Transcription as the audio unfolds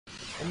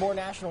And more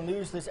national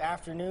news this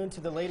afternoon to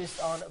the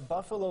latest on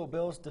Buffalo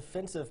Bills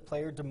defensive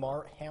player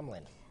Damar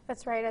Hamlin.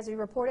 That's right. As we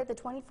reported, the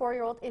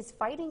 24-year-old is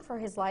fighting for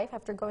his life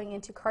after going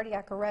into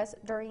cardiac arrest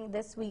during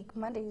this week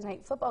Monday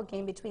night football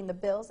game between the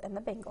Bills and the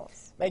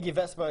Bengals. Maggie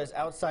Vespa is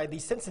outside the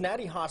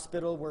Cincinnati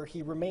hospital where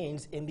he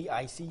remains in the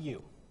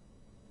ICU.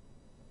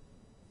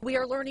 We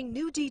are learning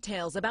new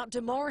details about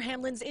Damar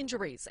Hamlin's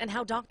injuries and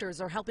how doctors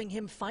are helping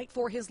him fight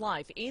for his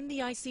life in the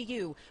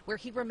ICU, where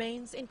he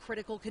remains in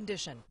critical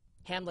condition.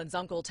 Hamlin's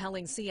uncle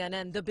telling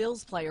CNN the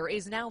Bills player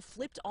is now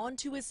flipped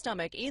onto his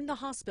stomach in the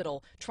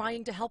hospital,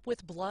 trying to help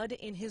with blood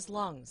in his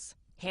lungs.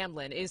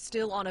 Hamlin is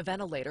still on a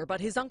ventilator,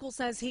 but his uncle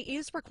says he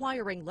is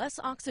requiring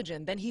less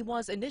oxygen than he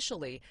was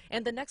initially,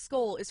 and the next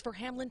goal is for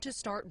Hamlin to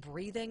start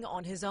breathing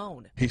on his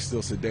own. He's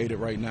still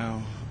sedated right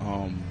now.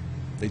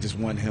 They just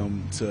want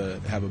him to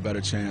have a better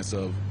chance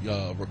of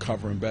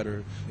recovering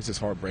better. It's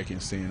just heartbreaking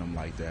seeing him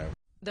like that.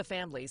 The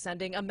family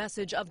sending a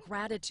message of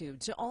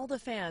gratitude to all the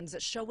fans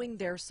showing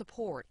their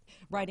support.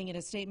 Writing in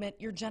a statement,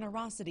 your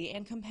generosity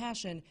and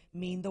compassion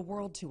mean the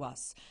world to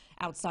us.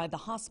 Outside the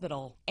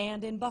hospital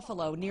and in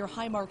Buffalo near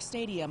Highmark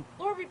Stadium,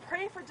 Lord, we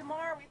pray for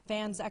Damar.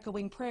 Fans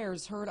echoing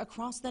prayers heard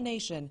across the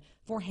nation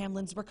for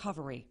Hamlin's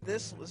recovery.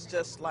 This was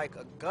just like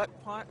a gut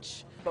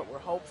punch, but we're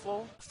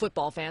hopeful.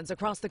 Football fans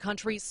across the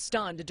country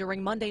stunned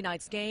during Monday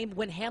night's game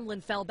when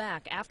Hamlin fell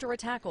back after a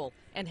tackle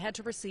and had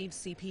to receive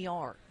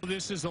CPR.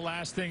 This is the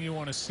last thing you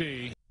want to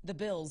see. The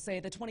Bills say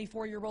the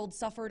 24-year-old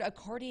suffered a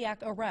cardiac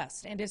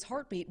arrest and his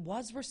heartbeat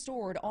was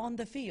restored on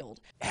the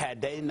field.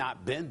 Had they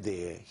not been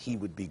there, he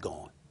would be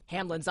gone.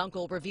 Hamlin's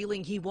uncle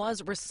revealing he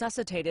was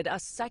resuscitated a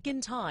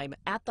second time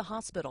at the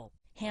hospital.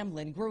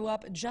 Hamlin grew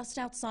up just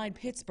outside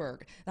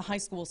Pittsburgh. The high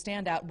school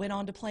standout went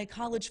on to play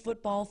college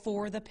football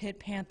for the Pitt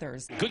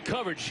Panthers. Good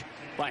coverage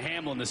by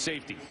Hamlin, the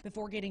safety.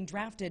 Before getting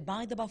drafted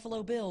by the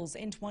Buffalo Bills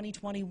in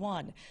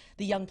 2021.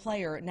 The young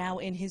player now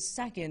in his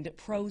second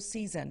pro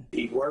season.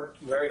 He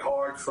worked very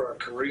hard for a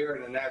career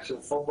in the National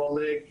Football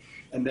League,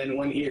 and then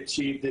when he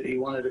achieved it, he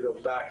wanted to go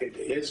back into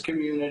his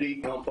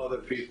community, help other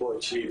people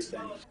achieve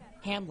things.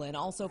 Hamlin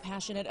also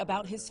passionate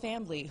about his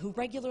family, who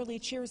regularly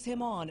cheers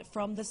him on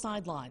from the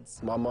sidelines.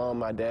 My mom,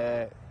 my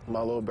dad, my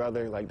little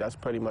brother, like that's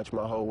pretty much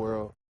my whole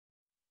world.